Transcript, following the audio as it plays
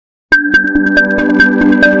Dear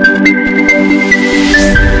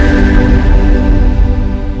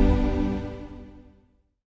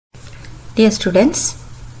students,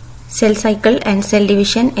 cell cycle and cell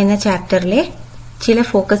division എന്ന ചാപ്റ്ററിലെ ചില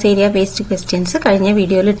focus area based questions കഴിഞ്ഞ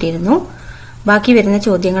വീഡിയോയിൽ ഇട്ടിരുന്നു. ബാക്കി വരുന്ന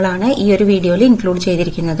ചോദ്യങ്ങളാണ് ഈ ഒരു വീഡിയോയിൽ ഇൻക്ലൂഡ്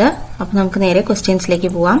ചെയ്തിരിക്കുന്നത്. അപ്പോൾ നമുക്ക് നേരെ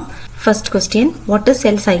ക്വസ്റ്റ്യൻസിലേക്ക് പോവാം. First question, what is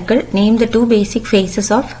cell cycle? Name the two basic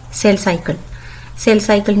faces of cell cycle. Cell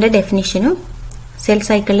സൈക്കിളിന്റെ ഡെഫിനിഷനും സെൽ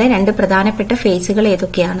സൈക്കിളിലെ രണ്ട് പ്രധാനപ്പെട്ട ഫേസുകൾ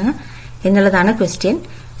ഏതൊക്കെയാണ് എന്നുള്ളതാണ് ക്വസ്റ്റ്യൻ.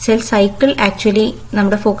 സെൽ സൈക്കിൾ ആക്ച്വലി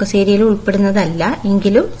നമ്മുടെ ഫോക്കസ് ഏരിയയിൽ ഉൾപ്പെടുന്നതല്ല,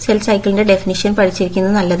 എങ്കിലും സെൽ സൈക്കിളിന്റെ ഡെഫിനിഷൻ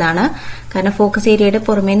പഠിച്ചിരിക്കുന്നത് നല്ലതാണ്. കാരണം ഫോക്കസ് ഏരിയയുടെ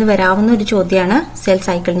പുറമേ നിന്ന് വരാവുന്ന ഒരു ചോദ്യമാണ് സെൽ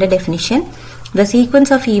സൈക്കിളിന്റെ definition. The sequence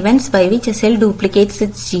of events by which a cell duplicates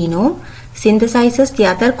its genome, synthesizes the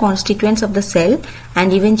other constituents of the cell, and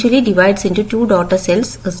eventually divides into two daughter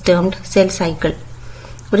cells is termed cell cycle.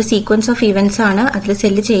 ഒരു sequence of events ആണ് അതിൽ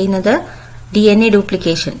cell ചെയ്യുന്നത്. DNA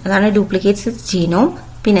duplication, അതാണ് duplicates it's genome.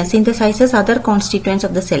 പിന്നെ synthesises other constituents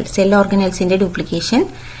of the cell, cell ഓർഗനൽസിന്റെ duplication,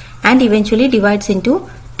 and eventually divides in to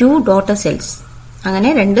to daughter cells. അങ്ങനെ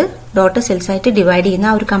രണ്ട് daughter cells ആയിട്ട് divide ചെയ്യുന്ന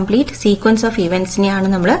ഒരു കംപ്ലീറ്റ് സീക്വൻസ് ഓഫ് ഇവന്റ്സിനെയാണ്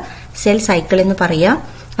നമ്മൾ സെൽ സൈക്കിൾ എന്ന് പറയുക.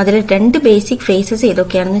 അതിൽ രണ്ട് ബേസിക് ഫേസസ്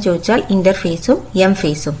ഏതൊക്കെയാണെന്ന് ചോദിച്ചാൽ ഇന്റർഫേസും എം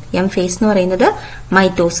ഫേസും. എം ഫേസ് എന്ന് പറയുന്നത്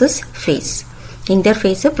മൈറ്റോസിസ് ഫേസ്,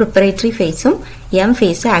 ഇന്റർഫേസ് പ്രിപ്പറേറ്ററി ഫേസും M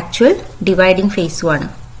phase actual dividing ഫേസുമാണ്.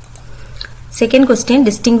 Second question,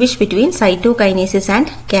 distinguish between സൈറ്റോകൈനേസിസ്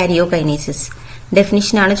and കാരിയോകൈനേസിസ്.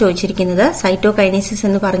 ഡെഫിനിഷനാണ് ചോദിച്ചിരിക്കുന്നത്. സൈറ്റോകൈനേസിസ്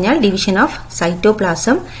എന്ന് പറഞ്ഞാൽ division of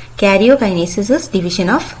cytoplasm, കാരിയോകൈനേസിസ് is division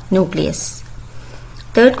of nucleus.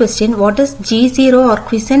 Third question, what is G0 or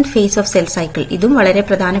quiescent face of cell cycle? ഇതും വളരെ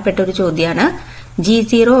പ്രധാനപ്പെട്ട ഒരു ചോദ്യമാണ്.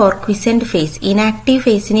 G0 or quiescent face, inactive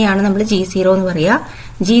ഫേസിനെയാണ് നമ്മൾ G0 എന്ന് പറയുക.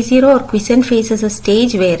 G0 or quiescent phase is a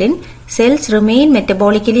stage wherein cells remain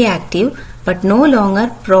metabolically active but no longer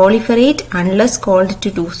proliferate unless called to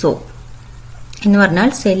do so. എന്ന് പറഞ്ഞാൽ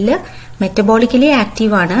സെല്ല് മെറ്റബോളിക്കലി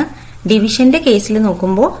ആക്റ്റീവ് ആണ്, ഡിവിഷന്റെ കേസിൽ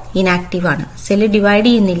നോക്കുമ്പോൾ ഇനാക്റ്റീവ് ആണ്. സെല്ല് ഡിവൈഡ്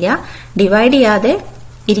ചെയ്യുന്നില്ല. ഡിവൈഡ് ചെയ്യാതെ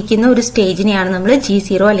ഇരിക്കുന്ന ഒരു സ്റ്റേജിനെയാണ് നമ്മൾ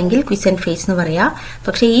G0 അല്ലെങ്കിൽ ക്വിസന്റ് ഫേസ് എന്ന് പറയാ.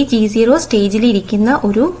 പക്ഷെ ഈ G0 സ്റ്റേജിൽ ഇരിക്കുന്ന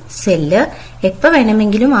ഒരു സെല്ല് എപ്പോൾ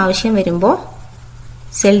വേണമെങ്കിലും ആവശ്യം വരുമ്പോൾ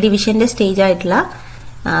സെൽ ഡിവിഷന്റെ സ്റ്റേജ് ആയിട്ടുള്ള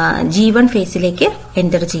G1 ഫേസിലേക്ക്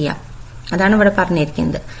എൻ്റർ ചെയ്യാം. അതാണ് ഇവിടെ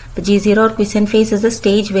പറഞ്ഞിരിക്കുന്നത്. G0 or quiescent phase is a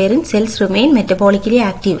stage wherein cells remain metabolically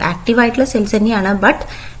active. Active ആയിട്ടുള്ള സെൽസ് തന്നെയാണ്, ബട്ട്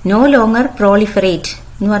നോ ലോങ്ങർ പ്രോളിഫറേറ്റ്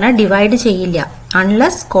എന്ന് പറഞ്ഞാൽ ഡിവൈഡ് ചെയ്യില്ല.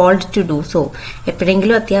 Unless called to do so,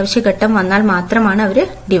 എപ്പോഴെങ്കിലും അത്യാവശ്യ ഘട്ടം വന്നാൽ മാത്രമാണ് അവർ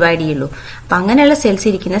ഡിവൈഡ് ചെയ്യുള്ളൂ. അപ്പൊ അങ്ങനെയുള്ള സെൽസ്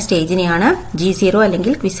ഇരിക്കുന്ന സ്റ്റേജിനെയാണ് G0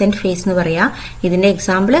 അല്ലെങ്കിൽ ക്വിസന്റ് ഫേസ് എന്ന് പറയാ. ഇതിന്റെ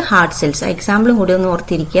എക്സാമ്പിൾ ഹാർട്ട് സെൽസ്. എക്സാമ്പിളും കൂടി ഒന്ന്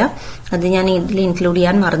ഓർത്തിരിക്കുക, അത് ഞാൻ ഇതിൽ ഇൻക്ലൂഡ്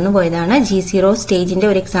ചെയ്യാൻ മറന്നുപോയതാണ്. G0 സ്റ്റേജിന്റെ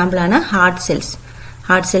ഒരു എക്സാമ്പിൾ ആണ് ഹാർട്ട് സെൽസ്.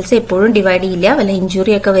 ഹാർട്ട് സെൽസ് എപ്പോഴും ഡിവൈഡ് ചെയ്യില്ല, വല്ല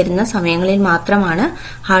ഇഞ്ചുറി ഒക്കെ വരുന്ന സമയങ്ങളിൽ മാത്രമാണ്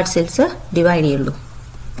ഹാർട്ട് സെൽസ് ഡിവൈഡ് ചെയ്യുള്ളൂ.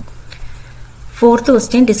 Fourth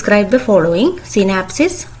question, describe the following: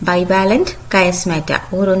 synapses, bivalent, കയസ്മാറ്റ.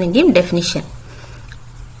 ഓരോന്നിന്റെയും definition.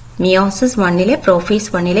 Meiosis 1-ലെ prophase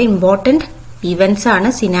 1-ലെ important events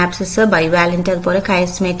ആണ് സിനാപ്സിസ്, ബൈവാലന്റ്, അതുപോലെ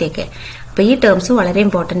കയസ്മാറ്റയൊക്കെ. അപ്പൊ ഈ ടേംസ് വളരെ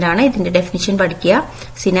ഇമ്പോർട്ടന്റ് ആണ്. ഇതിന്റെ ഡെഫിനിഷൻ പഠിക്കുക.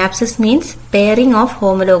 Synapses means pairing of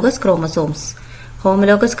homologous chromosomes.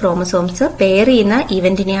 Homologous chromosomes pair ചെയ്യുന്ന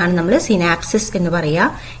ഇവന്റിനെയാണ് നമ്മൾ സിനാപ്സിസ് എന്ന്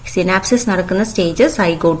പറയുക. സിനാപ്സിസ് നടക്കുന്ന സ്റ്റേജ്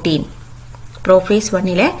സൈഗോട്ടീൻ. പ്രോഫേസ്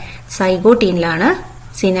 1-ലെ സൈഗോട്ടീനിലാണ്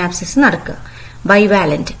സിനാപ്സിസ് നടക്കുക.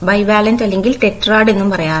 ബൈവാലന്റ്, ബൈവാലന്റ് അല്ലെങ്കിൽ ടെട്രാഡ് എന്നും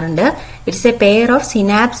പറയാറുണ്ട്. It's A pair of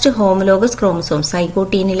സിനാപ്സ്ഡ് homologous chromosomes.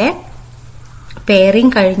 സൈഗോട്ടീനിലെ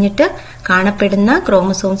pairing കഴിഞ്ഞിട്ട് കാണപ്പെടുന്ന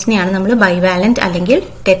ക്രോമസോംസിനെയാണ് നമ്മൾ ബൈവാലന്റ് അല്ലെങ്കിൽ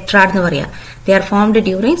ടെട്രാഡ് എന്ന് പറയുക. They are formed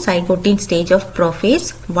during zygotene stage of prophase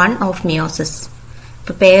 1 of meiosis.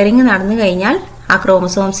 ഇപ്പൊ പെയറിംഗ് നടന്നു കഴിഞ്ഞാൽ ആ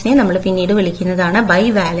ക്രോമസോംസിനെ നമ്മൾ പിന്നീട് വിളിക്കുന്നതാണ്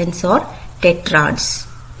ബൈവാലൻസ് or ടെട്രാഡ്സ്.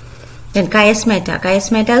 കയസ്മാറ്റ,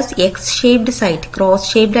 കയസ്മാറ്റ X shaped site, cross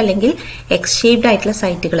shaped അല്ലെങ്കിൽ എക്സ് ഷേപ്ഡ് ആയിട്ടുള്ള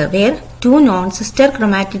സൈറ്റുകൾ where to non sister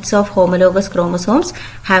chromatids of homologous chromosomes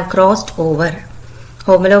have crossed over.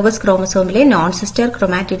 Homologous ക്രോമസോമിലെ non sister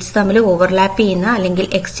chromatids തമ്മിൽ ഓവർലാപ്പ് ചെയ്യുന്ന അല്ലെങ്കിൽ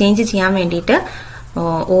എക്സ്ചേഞ്ച് ചെയ്യാൻ വേണ്ടിയിട്ട്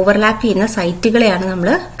ഓവർലാപ്പ് ചെയ്യുന്ന സൈറ്റുകളെയാണ്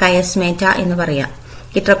നമ്മൾ കയസ്മാറ്റ എന്ന് പറയാം.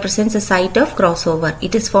 It represents a site of crossover.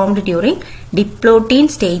 It is formed during diploidine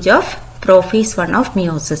stage of prophase 1 of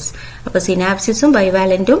meiosis. അപ്പൊ സിനാപ്സിസും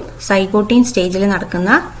ബൈവാലന്റും സൈഗോട്ടീൻ സ്റ്റേജിൽ നടക്കുന്ന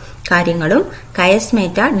കാര്യങ്ങളും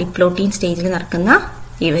കയസ്മാറ്റ ഡിപ്ലോട്ടീൻ സ്റ്റേജിൽ നടക്കുന്ന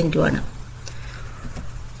ഇവന്റുമാണ്.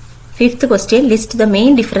 Fifth question, list the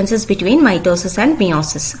main differences between mitosis and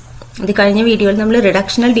meiosis. ഇത് കഴിഞ്ഞ വീഡിയോയിൽ നമ്മൾ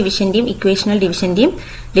റിഡക്ഷണൽ ഡിവിഷന്റെയും ഇക്വേഷണൽ ഡിവിഷന്റെയും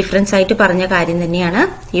ഡിഫറൻസ് ആയിട്ട് പറഞ്ഞ കാര്യം തന്നെയാണ്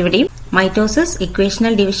ഇവിടെയും. Mitosis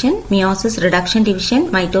equational division, meiosis reduction division.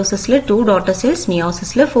 മൈറ്റോസിസിൽ 2 daughter cells,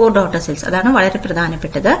 മിയോസിസിൽ 4 daughter cells. അതാണ് വളരെ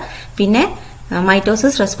പ്രധാനപ്പെട്ടത്. പിന്നെ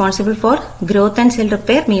mitosis responsible for growth and cell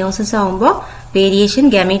repair, meiosis ആവുമ്പോൾ variation,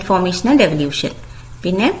 gamete formation and evolution.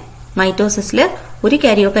 പിന്നെ മൈറ്റോസിസിൽ ഒരു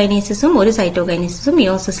കാരിയോകൈനേസിസും ഒരു സൈറ്റോകൈനേസിസും,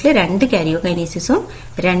 മിയോസിസിൽ 2 കാരിയോകൈനേസിസും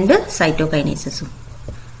 2 സൈറ്റോകൈനേസിസും.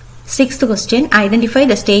 6th question, identify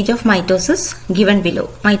the stage of mitosis given below.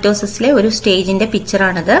 മൈറ്റോസിസിലെ ഒരു സ്റ്റേജിന്റെ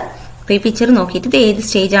പിക്ചറാണിത്. അപ്പൊ ഈ പിക്ചർ നോക്കിയിട്ട് ഇത് ഏത്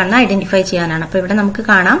സ്റ്റേജ് ആണെന്ന് ഐഡന്റിഫൈ ചെയ്യാനാണ്. അപ്പൊ ഇവിടെ നമുക്ക്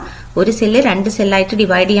കാണാം ഒരു സെല്ല് 2 സെല്ലായിട്ട്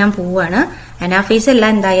ഡിവൈഡ് ചെയ്യാൻ പോവുകയാണ്. അനാഫേസ് അല്ല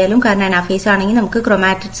എന്തായാലും, കാരണം അനാഫേസ് ആണെങ്കിൽ നമുക്ക്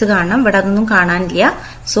ക്രോമാറ്റിഡ്സ് കാണണം, ഇവിടെ അതൊന്നും കാണാനില്ല.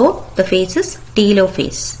 So the face is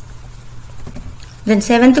telophase. Then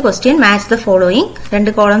 7th question, match the following.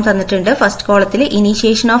 2 column തന്നിട്ടുണ്ട്. ഫസ്റ്റ് കോളത്തിൽ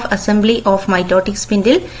initiation of assembly of mitotic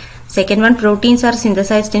spindle. Second one, proteins are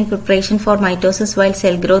synthesized in preparation for mitosis while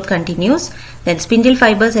cell growth continues. Then spindle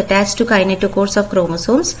fibers attached to kinetochores of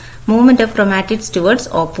chromosomes. Movement of chromatids towards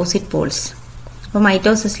opposite poles. അപ്പോൾ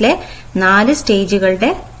മൈറ്റോസിസിലെ 4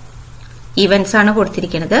 സ്റ്റേജുകളുടെ events ആണ്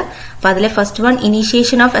കൊടുത്തിരിക്കുന്നത്. അപ്പൊ അതിലെ first one,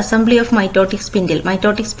 initiation of assembly of mitotic spindle.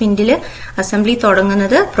 Mitotic spindle assembly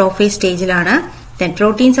തുടങ്ങുന്നത് prophase സ്റ്റേജിലാണ്. Then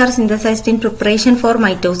proteins are synthesized in preparation for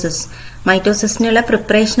mitosis. മൈറ്റോസിസിനുള്ള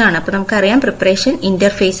preparation ആണ്. അപ്പൊ നമുക്കറിയാം പ്രിപ്പറേഷൻ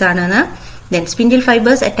ഇന്റർഫേസ് ആണെന്ന്. Then spindle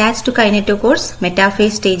fibers attached to kinetochores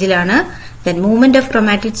metaphase സ്റ്റേജിലാണ്. Then movement of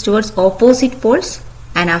chromatids towards opposite poles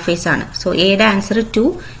anaphase ആണ്. So എയുടെ answer 2,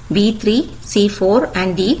 B3, C4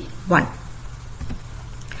 and D1.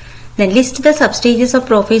 Then list the substages of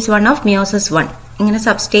prophase 1 of meiosis 1. ഇങ്ങനെ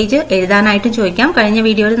സബ്സ്റ്റേജ് എഴുതാനായിട്ടും ചോദിക്കാം. കഴിഞ്ഞ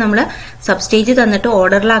വീഡിയോയിൽ നമ്മൾ സബ്സ്റ്റേജ് തന്നിട്ട്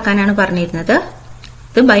ഓർഡറിലാക്കാനാണ് പറഞ്ഞിരുന്നത്.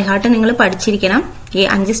 ഇത് ബൈഹാർട്ട് നിങ്ങൾ പഠിച്ചിരിക്കണം ഈ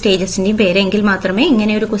 5 സ്റ്റേജസിന്റെയും പേരെങ്കിൽ മാത്രമേ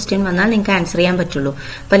ഇങ്ങനെ ഒരു ക്വസ്റ്റ്യൻ വന്നാൽ നിങ്ങൾക്ക് ആൻസർ ചെയ്യാൻ പറ്റുള്ളൂ.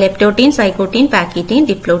 അപ്പൊ ലെപ്റ്റോട്ടീൻ, സൈക്കോട്ടീൻ, പാക്കീറ്റീൻ,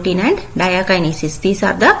 diplotene and ഡയാകൈനേസിസ്. These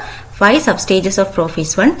are the 5 സബ്സ്റ്റേജസ് of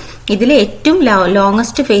prophase 1. ഇതിലെ ഏറ്റവും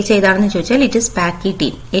ലോങ്ങസ്റ്റ് ഫേസ് ഏതാണെന്ന് ചോദിച്ചാൽ ഇറ്റ് ഇസ്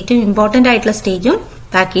പാക്കീറ്റീൻ. ഏറ്റവും ഇമ്പോർട്ടന്റ് ആയിട്ടുള്ള സ്റ്റേജും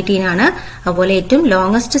പാക്കീറ്റീൻ ആണ്. അതുപോലെ ഏറ്റവും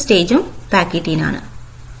ലോങ്ങസ്റ്റ് സ്റ്റേജും പാക്കീറ്റീൻ ആണ്.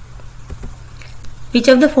 Which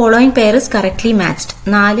of the following pair is correctly matched?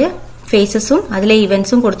 4 ഫേസസും അതിലെ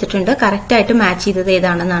ഇവന്റ്സും കൊടുത്തിട്ടുണ്ട്. കറക്റ്റ് ആയിട്ട് മാച്ച് ചെയ്തത്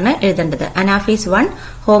ഏതാണെന്നാണ് എഴുതേണ്ടത്. Anaphase 1,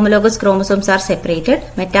 homologous chromosomes are separated.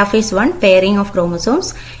 Metaphase 1, pairing of chromosomes.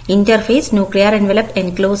 Interphase, nuclear envelope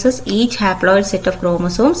encloses each haploid set of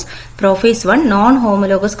chromosomes. Prophase 1,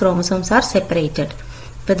 non-homologous chromosomes are separated.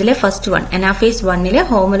 ഇപ്പൊ ഇതിലെ first one, anaphase 1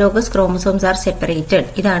 homologous chromosomes are separated.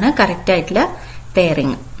 ഇതാണ് correct ആയിട്ടുള്ള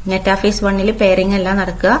pairing. Metaphase 1 pairing അല്ല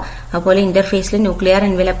നടക്കുക. അതുപോലെ ഇന്റർഫേസിൽ nuclear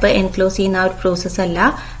envelope enclose ചെയ്യുന്ന ആ ഒരു പ്രോസസ് അല്ല.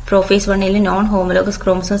 Prophase 1 non homologous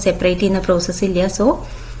chromosome separate ചെയ്യുന്ന പ്രോസസ് ഇല്ല. So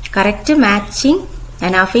correct matching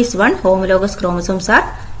anaphase 1, homologous chromosomes R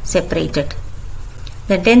separated.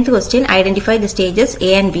 The 10th question, identify the stages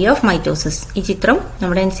A and B of mitosis. ഈ ചിത്രം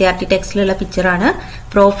നമ്മുടെ NCERT ടെക്സ്റ്റിലുള്ള പിക്ചറാണ്.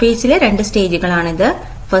 പ്രോഫേസിലെ 2 സ്റ്റേജുകളാണിത്.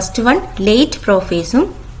 First one late പ്രോഫേസും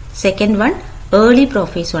second one early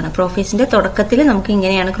പ്രോഫേസും ആണ്. പ്രോഫേസിന്റെ തുടക്കത്തിൽ നമുക്ക്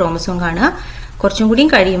ഇങ്ങനെയാണ് chromosome കാണുക. കുറച്ചും കൂടിയും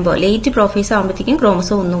കഴിയുമ്പോൾ ലേറ്റ് പ്രോഫേസ് ആകുമ്പോഴത്തേക്കും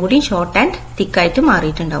ക്രോമസോം ഒന്നുകൂടി ഷോർട്ട് ആൻഡ് തിക്ക് ആയിട്ട്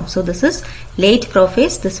മാറിയിട്ടുണ്ടാവും. So this is late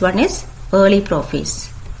prophase, this one is early prophase.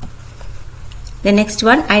 The next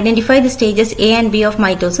one, identify the stages A and B of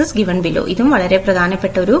mitosis given below. ഇതും വളരെ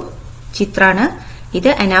പ്രധാനപ്പെട്ട ഒരു ചിത്രമാണ്. ഇത്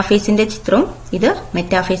അനാഫേസിന്റെ ചിത്രവും ഇത്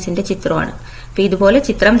മെറ്റാഫേസിന്റെ ചിത്രവുമാണ്. അപ്പൊ ഇതുപോലെ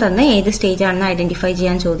ചിത്രം തന്ന് ഏത് സ്റ്റേജ് ആണെന്ന് ഐഡന്റിഫൈ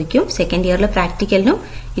ചെയ്യാൻ ചോദിക്കും. സെക്കൻഡ് ഇയറിൽ പ്രാക്ടിക്കലിനും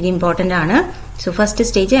ഇത് ഇമ്പോർട്ടന്റ് ആണ്. So first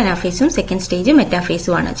stage അനാഫേസും second stage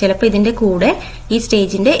മെറ്റാഫേസും ആണ്. ചിലപ്പോൾ ഇതിന്റെ കൂടെ ഈ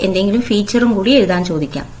സ്റ്റേജിന്റെ എന്തെങ്കിലും ഫീച്ചറും കൂടി എഴുതാൻ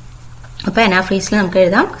ചോദിക്കാം. അപ്പൊ അനാഫേസിൽ നമുക്ക്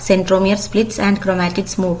എഴുതാം centromere splits and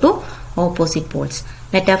chromatids move to opposite Paul's.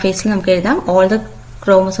 മെറ്റാഫേസിൽ നമുക്ക് എഴുതാം all the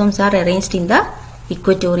chromosomes R arranged in the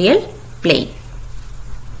equatorial plain.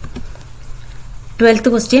 12th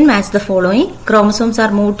question, match the following. Chromosomes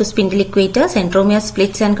are moved to spindle equator, centromere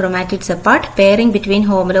splits and chromatids apart, pairing between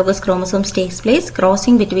homologous chromosomes takes place,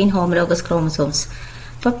 crossing between homologous chromosomes.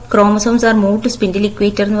 അപ്പോൾ chromosomes are moved to spindle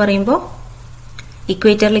equator എന്ന് പറയുമ്പോൾ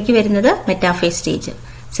ഇക്വേറ്ററിലേക്ക് വരുന്നത് metaphase stage,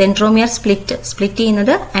 centromere split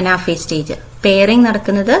ചെയ്യുന്നത് anaphase stage, pairing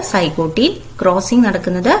നടക്കുന്നത് zygotene, crossing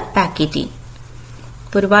നടക്കുന്നത് പാക്കീറ്റീൻ.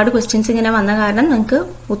 ഇപ്പോൾ ഒരുപാട് questions ഇങ്ങനെ വന്ന കാരണം നിങ്ങൾക്ക്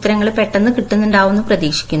ഉത്തരങ്ങൾ പെട്ടെന്ന് കിട്ടുന്നുണ്ടാവും എന്ന്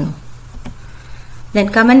പ്രതീക്ഷിക്കുന്നു. Then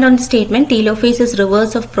comment on the statement telophase is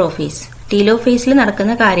reverse of prophase. ടീലോഫേസിൽ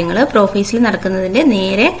നടക്കുന്ന കാര്യങ്ങൾ പ്രോഫേസിൽ നടക്കുന്നതിന്റെ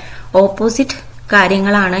നേരെ ഓപ്പോസിറ്റ്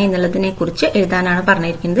കാര്യങ്ങളാണ് എന്നുള്ളതിനെ കുറിച്ച് എഴുതാനാണ്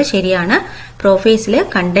പറഞ്ഞിരിക്കുന്നത്. ശരിയാണ്. പ്രോഫേസിൽ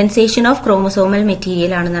കണ്ടൻസേഷൻ ഓഫ് ക്രോമസോമൽ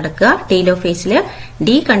മെറ്റീരിയൽ ആണ് നടക്കുക. ടീലോഫേസിൽ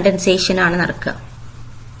ഡീകണ്ടൻസേഷൻ ആണ് നടക്കുക.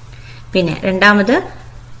 പിന്നെ രണ്ടാമത്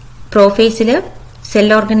പ്രോഫേസിൽ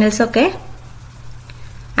സെൽ ഓർഗനൽസ് ഒക്കെ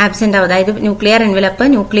ആബ്സെന്റ് ആവും. അതായത് ന്യൂക്ലിയർ എൻവലപ്പ്,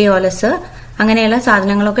 ന്യൂക്ലിയോലസ് അങ്ങനെയുള്ള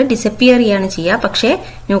സാധനങ്ങളൊക്കെ ഡിസപ്പിയർ ചെയ്യാണ് ചെയ്യുക. പക്ഷേ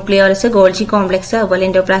ന്യൂക്ലിയോലസ്, ഗോൾജി കോംപ്ലക്സ്, അതുപോലെ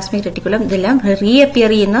എൻഡോപ്ലാസ്മിക് റെറ്റിക്കുലം ഇതെല്ലാം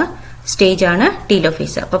റീഅപ്പിയർ ചെയ്യുന്ന സ്റ്റേജ് ആണ്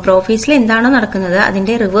ടീലോഫേസ്. അപ്പൊ പ്രോഫേസിൽ എന്താണോ നടക്കുന്നത്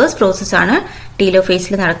അതിന്റെ റിവേഴ്സ് പ്രോസസ് ആണ്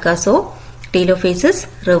ടീലോഫേസിൽ നടക്കുക. So telophase is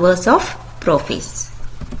reverse of prophase.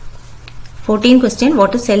 14th question,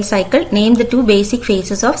 what is cell cycle? Name the two basic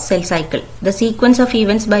phases of cell cycle. The sequence of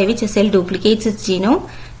events by which a cell duplicates its genome,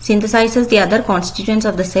 synthesizes the other constituents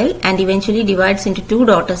of the cell and eventually divides into two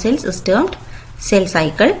daughter cells is termed cell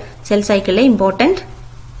cycle. Cell cycle important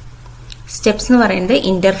steps nu parayunnathu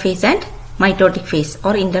interphase and mitotic phase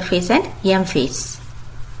or interphase and M phase.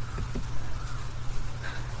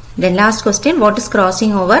 Then last question, what is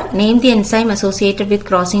crossing over? Name the enzyme associated with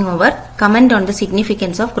crossing over. Comment on the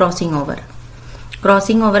significance of crossing over.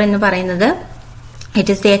 Crossing over ennu parayunnathu, it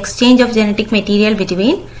is the exchange of genetic material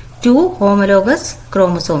between two homologous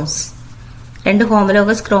chromosomes. രണ്ട്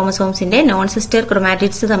homologous ക്രോമസോംസിന്റെ non sister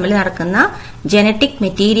chromatids തമ്മിൽ നടക്കുന്ന genetic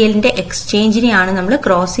മെറ്റീരിയലിന്റെ എക്സ്ചേഞ്ചിനെയാണ് നമ്മൾ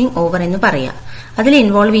crossing over എന്ന് പറയുക. അതിൽ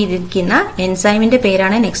involve ചെയ്തിരിക്കുന്ന എൻസൈമിന്റെ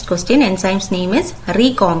പേരാണ് next question. Enzymes name is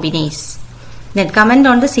റീകോംബിനേസ്. Then comment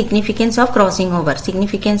on the significance of crossing over.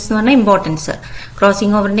 Significance എന്ന് പറഞ്ഞാൽ importance.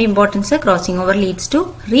 Crossing ഓവറിന്റെ importance, crossing over leads to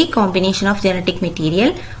റീകോംബിനേഷൻ of genetic material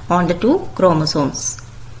on the two chromosomes.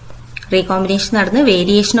 റീകോംബിനേഷൻ നടന്ന്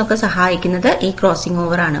variation ഒക്കെ സഹായിക്കുന്നത് ഈ ക്രോസിംഗ്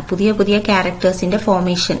ഓവർ ആണ്. പുതിയ പുതിയ ക്യാരക്ടേഴ്സിന്റെ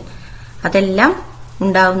formation അതെല്ലാം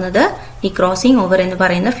ഉണ്ടാവുന്നത് ഈ ക്രോസിംഗ് ഓവർ എന്ന്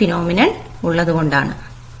പറയുന്ന ഫിനോമിനൻ ഉള്ളതുകൊണ്ടാണ്.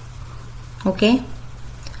 ഓക്കെ,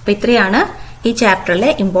 അപ്പൊ ഇത്രയാണ് ഈ ചാപ്റ്ററിലെ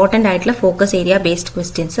ഇമ്പോർട്ടന്റ് ആയിട്ടുള്ള ഫോക്കസ് ഏരിയ ബേസ്ഡ്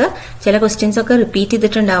ക്വസ്റ്റ്യൻസ്. ചില ക്വസ്റ്റ്യൻസ് ഒക്കെ റിപ്പീറ്റ്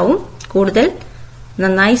ചെയ്തിട്ടുണ്ടാവും. കൂടുതൽ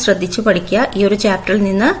നന്നായി ശ്രദ്ധിച്ചു പഠിക്കുക. ഈ ഒരു ചാപ്റ്ററിൽ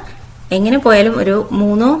നിന്ന് എങ്ങനെ പോയാലും ഒരു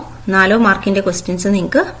 3-4 മാർക്കിന്റെ ക്വസ്റ്റ്യൻസ്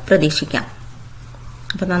നിങ്ങൾക്ക് പ്രതീക്ഷിക്കാം.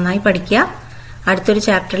 അപ്പൊ നന്നായി പഠിക്കുക. അടുത്തൊരു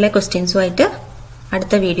ചാപ്റ്ററിലെ ക്വസ്റ്റ്യൻസുമായിട്ട്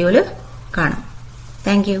അടുത്ത വീഡിയോയിൽ കാണാം.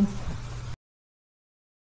 Thank you.